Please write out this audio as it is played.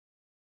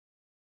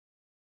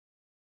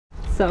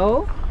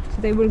So,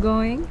 today we're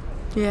going.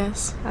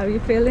 Yes. How are you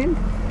feeling?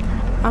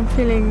 I'm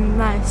feeling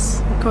nice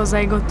because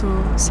I go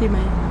to see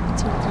my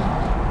children.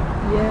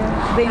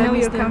 Yeah. They I know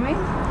miss you're them. coming?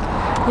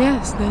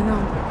 Yes, they know.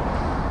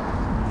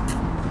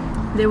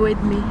 They wait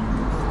me.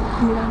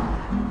 Yeah.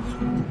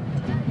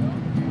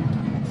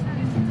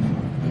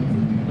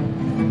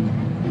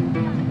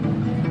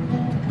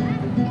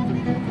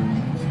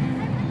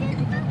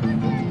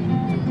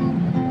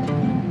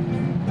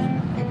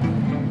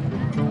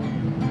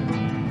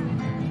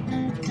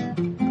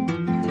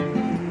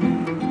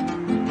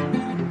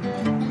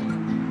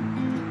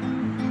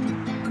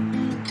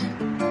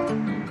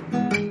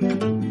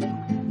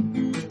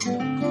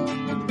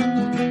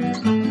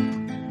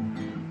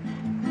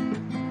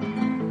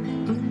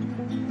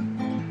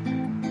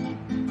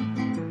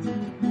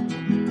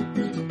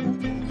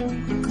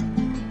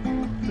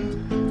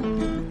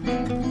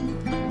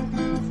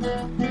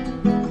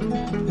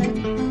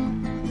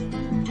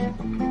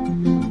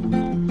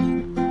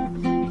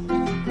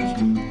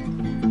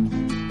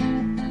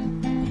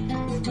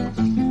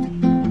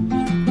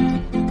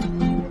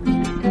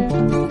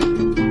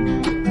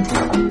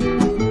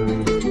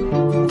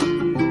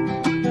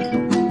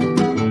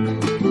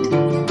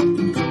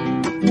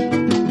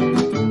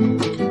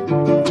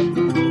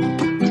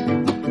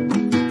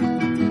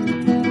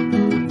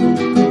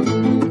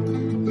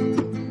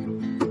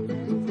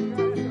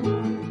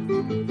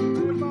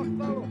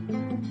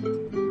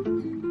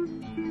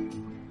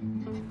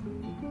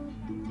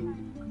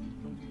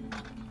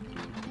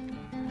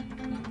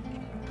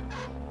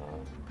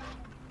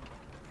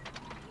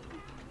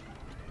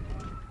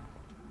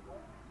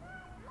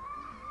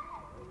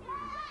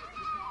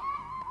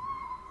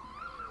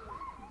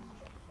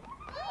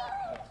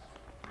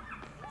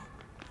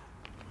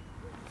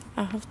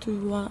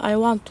 I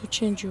want to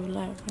change your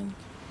life, and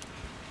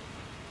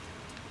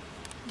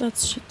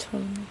that's she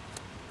told me.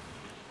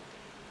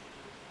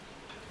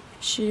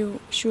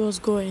 She was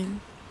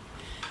going,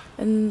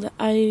 and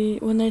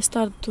when I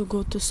started to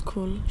go to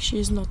school, she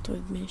is not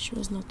with me. She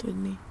was not with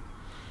me.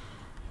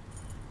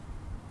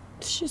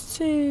 She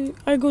say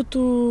I go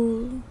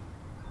to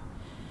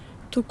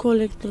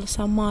collect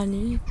some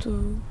money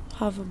to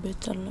have a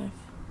better life,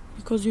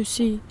 because you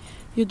see,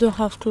 you don't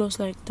have clothes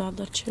like the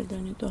other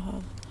children. You don't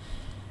have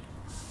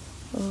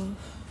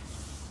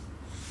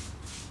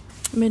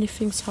many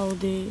things how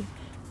the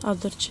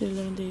other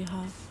children they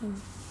have. And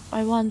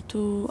I want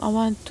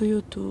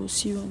you to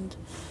see when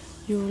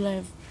your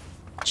life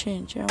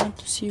change. I want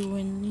to see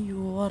when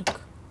you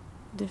work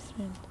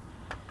different.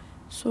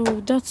 So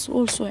that's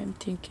also I'm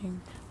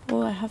thinking.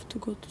 Oh, I have to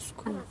go to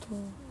school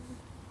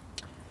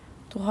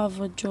to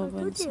have a job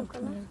and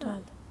something like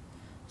that.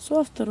 So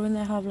after when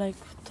I have like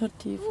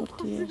 30,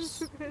 40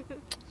 years,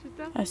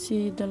 I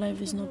see the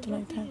life is not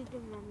like that.